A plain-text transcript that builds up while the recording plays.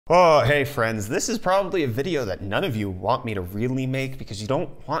Oh, hey friends, this is probably a video that none of you want me to really make because you don't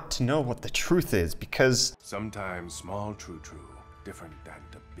want to know what the truth is, because sometimes small true different than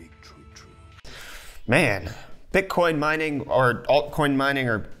the big true. Man, Bitcoin mining or altcoin mining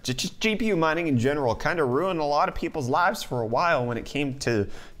or just GPU mining in general kind of ruined a lot of people's lives for a while when it came to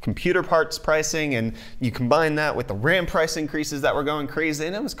computer parts pricing, and you combine that with the RAM price increases that were going crazy,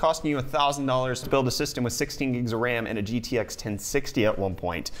 and it was costing you $1,000 to build a system with 16 gigs of RAM and a GTX 1060 at one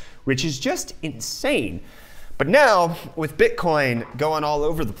point, which is just insane. But now, with Bitcoin going all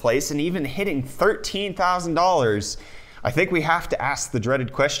over the place and even hitting $13,000, I think we have to ask the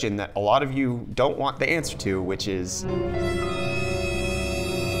dreaded question that a lot of you don't want the answer to, which is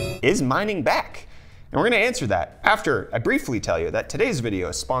mining back? And we're going to answer that after I briefly tell you that today's video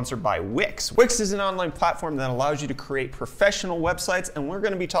is sponsored by Wix. Wix is an online platform that allows you to create professional websites, and we're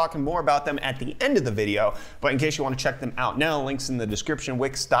going to be talking more about them at the end of the video. But in case you want to check them out now, links in the description,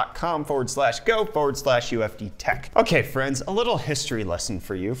 wix.com/go/UFDtech. Okay, friends, a little history lesson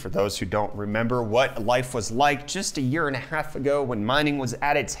for you, for those who don't remember what life was like just a year and a half ago when mining was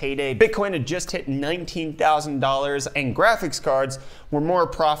at its heyday. Bitcoin had just hit $19,000, and graphics cards were more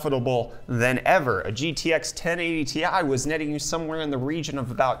profitable than ever. A GTX 1080 Ti was netting you somewhere in the region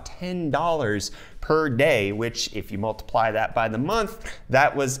of about $10 per day, which if you multiply that by the month,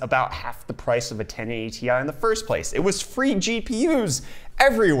 that was about half the price of a 1080 Ti in the first place. It was free GPUs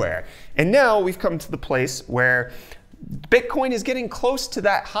everywhere. And now we've come to the place where Bitcoin is getting close to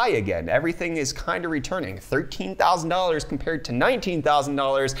that high again. Everything is kind of returning. $13,000 compared to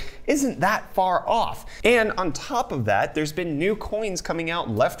 $19,000 isn't that far off. And on top of that, there's been new coins coming out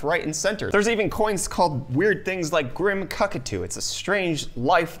left, right, and center. There's even coins called weird things like Grim Cuckatoo. It's a strange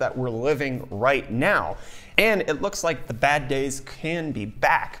life that we're living right now. And it looks like the bad days can be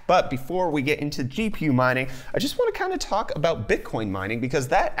back. But before we get into GPU mining, I just want to kind of talk about Bitcoin mining, because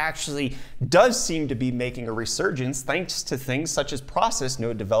that actually does seem to be making a resurgence thanks to things such as process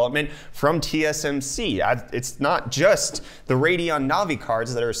node development from TSMC. It's not just the Radeon Navi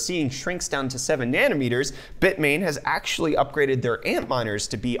cards that are seeing shrinks down to 7 nanometers. Bitmain has actually upgraded their Antminers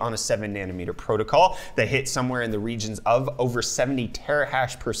to be on a 7 nanometer protocol that hit somewhere in the regions of over 70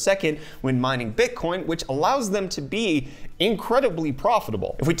 terahash per second when mining Bitcoin, which allows them to be incredibly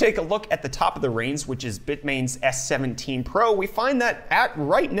profitable. If we take a look at the top of the range, which is Bitmain's S17 Pro, we find that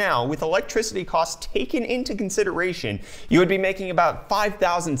right now, with electricity costs taken into consideration, you would be making about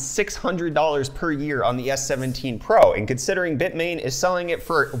 $5,600 per year on the S17 Pro. And considering Bitmain is selling it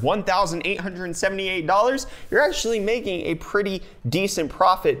for $1,878, you're actually making a pretty decent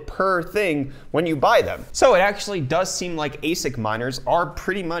profit per thing when you buy them. So it actually does seem like ASIC miners are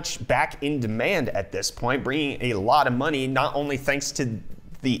pretty much back in demand at this point, bringing a lot of money, not only thanks to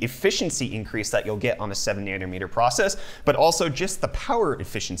the efficiency increase that you'll get on a 7 nanometer process, but also just the power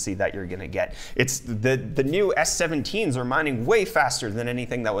efficiency that you're gonna get. It's the new S17s are mining way faster than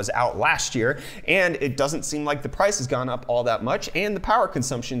anything that was out last year, and it doesn't seem like the price has gone up all that much, and the power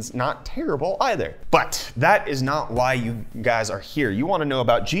consumption's not terrible either. But that is not why you guys are here. You wanna know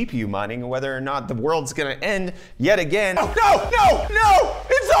about GPU mining and whether or not the world's gonna end yet again. Oh, no!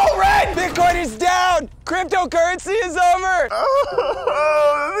 It's all red! Bitcoin is down! Cryptocurrency is over!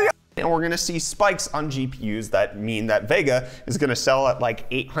 And we're gonna see spikes on GPUs that mean that Vega is gonna sell at like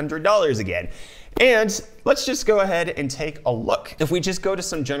 $800 again. And let's just go ahead and take a look. If we just go to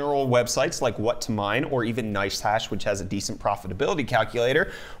some general websites like What to Mine or even NiceHash, which has a decent profitability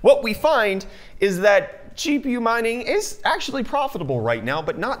calculator, what we find is that GPU mining is actually profitable right now,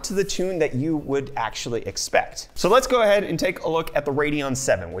 but not to the tune that you would actually expect. So let's go ahead and take a look at the Radeon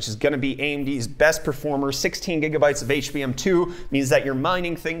 7, which is going to be AMD's best performer. 16 gigabytes of HBM2 means that you're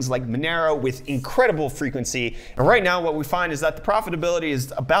mining things like Monero with incredible frequency. And right now what we find is that the profitability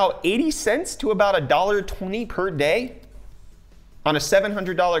is about 80 cents to about $1.20 per day on a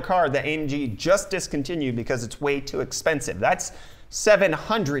 $700 card that AMD just discontinued because it's way too expensive. That's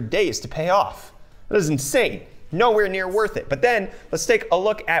 700 days to pay off. That is insane. Nowhere near worth it. But then let's take a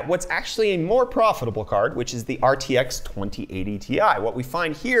look at what's actually a more profitable card, which is the RTX 2080 Ti. What we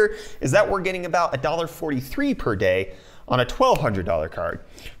find here is that we're getting about $1.43 per day on a $1,200 card,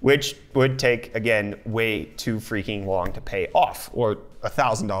 which would take, again, way too freaking long to pay off, or a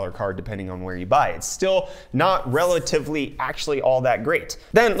 $1,000 card depending on where you buy it. It's still not relatively actually all that great.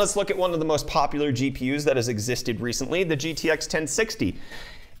 Then let's look at one of the most popular GPUs that has existed recently, the GTX 1060.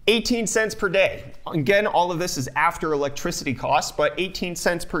 18 cents per day. Again, all of this is after electricity costs, but 18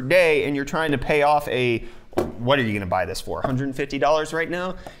 cents per day, and you're trying to pay off a, what are you gonna buy this for? $150 right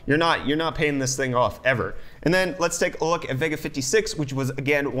now? You're not paying this thing off ever. And then let's take a look at Vega 56, which was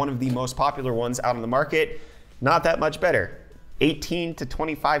again one of the most popular ones out on the market. Not that much better. 18 to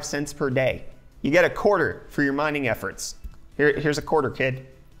 25 cents per day. You get a quarter for your mining efforts. Here's a quarter, kid.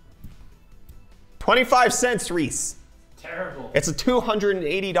 25 cents, Reese. Terrible. It's a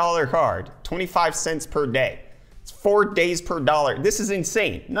 $280 card, 25 cents per day. It's 4 days per dollar. This is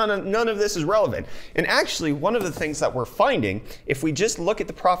insane. None of this is relevant. And actually, one of the things that we're finding, if we just look at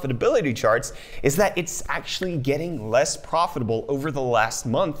the profitability charts, is that it's actually getting less profitable over the last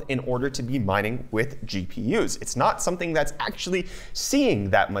month in order to be mining with GPUs. It's not something that's actually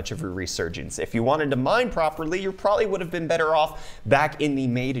seeing that much of a resurgence. If you wanted to mine properly, you probably would have been better off back in the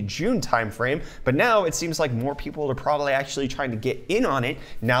May to June timeframe. But now it seems like more people are probably actually trying to get in on it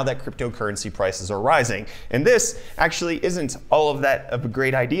now that cryptocurrency prices are rising. And this actually isn't all of that of a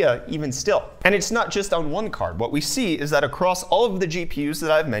great idea even still. And it's not just on one card. What we see is that across all of the GPUs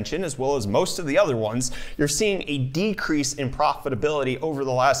that I've mentioned, as well as most of the other ones, you're seeing a decrease in profitability over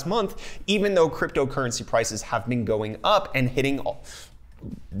the last month, even though cryptocurrency prices have been going up and hitting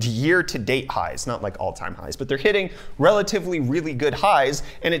year-to-date highs, not like all-time highs, but they're hitting relatively really good highs,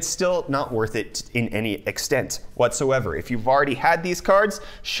 and it's still not worth it in any extent whatsoever. If you've already had these cards,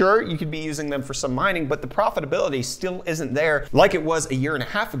 sure, you could be using them for some mining, but the profitability still isn't there like it was a year and a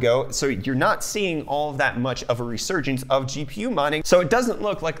half ago, so you're not seeing all of that much of a resurgence of GPU mining, so it doesn't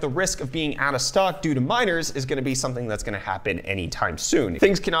look like the risk of being out of stock due to miners is going to be something that's going to happen anytime soon.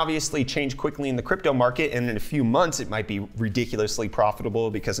 Things can obviously change quickly in the crypto market, and in a few months it might be ridiculously profitable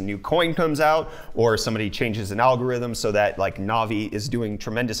because a new coin comes out or somebody changes an algorithm so that like Navi is doing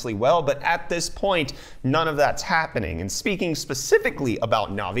tremendously well. But at this point, none of that's happening. And speaking specifically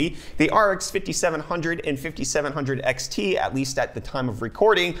about Navi, the RX 5700 and 5700 XT, at least at the time of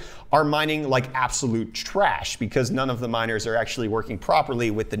recording, are mining like absolute trash because none of the miners are actually working properly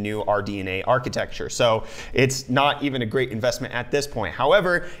with the new RDNA architecture. So it's not even a great investment at this point.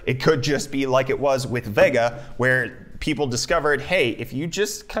 However, it could just be like it was with Vega, where people discovered, hey, if you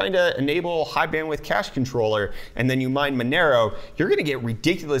just kind of enable high bandwidth cache controller and then you mine Monero, you're gonna get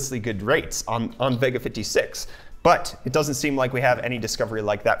ridiculously good rates on Vega 56. But it doesn't seem like we have any discovery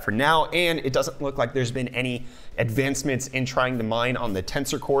like that for now, and it doesn't look like there's been any advancements in trying to mine on the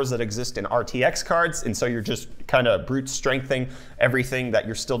tensor cores that exist in RTX cards, and so you're just kind of brute strengthening everything that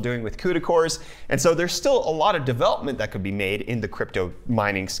you're still doing with CUDA cores. And so there's still a lot of development that could be made in the crypto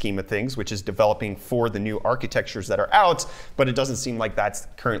mining scheme of things, which is developing for the new architectures that are out, but it doesn't seem like that's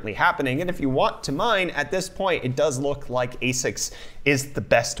currently happening. And if you want to mine at this point, it does look like ASICs is the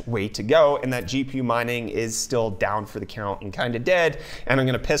best way to go, and that GPU mining is still down for the count and kind of dead. And I'm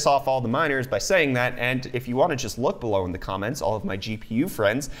gonna piss off all the miners by saying that. And if you wanna just look below in the comments, all of my GPU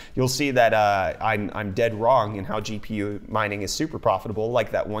friends, you'll see that I'm dead wrong in how GPU mining is super profitable,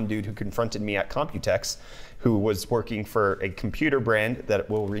 like that one dude who confronted me at Computex, who was working for a computer brand that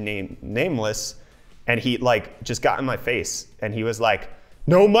will remain nameless, and he like just got in my face and he was like,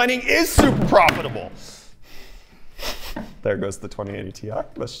 no, mining is super profitable. There goes the 2080 Ti.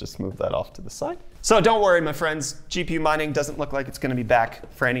 Let's just move that off to the side. So don't worry, my friends. GPU mining doesn't look like it's going to be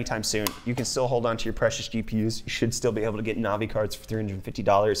back for any time soon. You can still hold on to your precious GPUs. You should still be able to get Navi cards for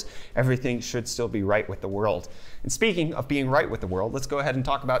 $350. Everything should still be right with the world. And speaking of being right with the world, let's go ahead and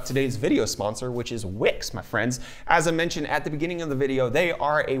talk about today's video sponsor, which is Wix, my friends. As I mentioned at the beginning of the video, they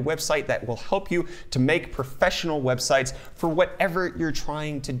are a website that will help you to make professional websites for whatever you're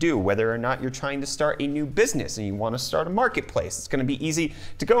trying to do, whether or not you're trying to start a new business and you want to start a marketplace. It's going to be easy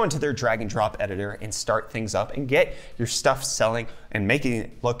to go into their drag and drop editor and start things up and get your stuff selling and making it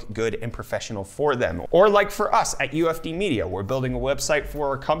look good and professional for them. Or like for us at UFD Media, we're building a website for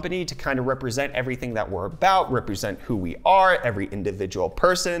our company to kind of represent everything that we're about, represent who we are, every individual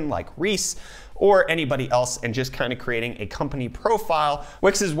person like Reese or anybody else, and just kind of creating a company profile.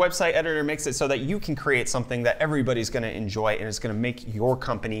 Wix's website editor makes it so that you can create something that everybody's gonna enjoy and is gonna make your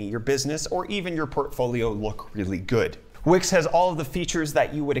company, your business, or even your portfolio look really good. Wix has all of the features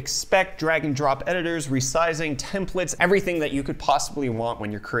that you would expect: drag and drop editors, resizing, templates, everything that you could possibly want when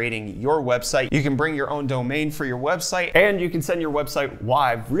you're creating your website. You can bring your own domain for your website, and you can send your website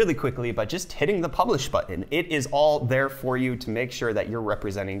live really quickly by just hitting the publish button. It is all there for you to make sure that you're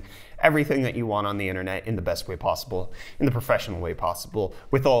representing everything that you want on the internet in the best way possible, in the professional way possible,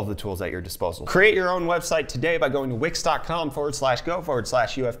 with all of the tools at your disposal. Create your own website today by going to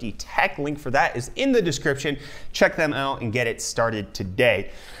wix.com/go/UFD tech. Link for that is in the description. Check them out and get it started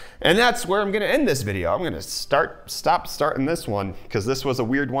today. And that's where I'm gonna end this video. I'm gonna stop starting this one because this was a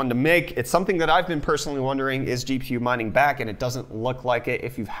weird one to make. It's something that I've been personally wondering, is GPU mining back? And it doesn't look like it.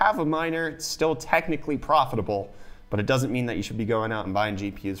 If you have a miner, it's still technically profitable, but it doesn't mean that you should be going out and buying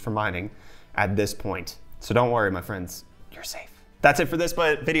GPUs for mining at this point. So don't worry, my friends, you're safe. That's it for this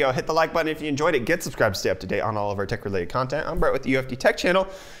video. Hit the like button if you enjoyed it. Get subscribed to stay up to date on all of our tech-related content. I'm Brett with the UFD Tech Channel.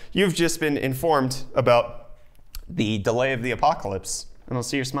 You've just been informed about the delay of the apocalypse, and I'll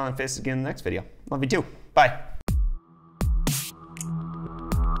see your smiling faces again in the next video. Love you too. Bye.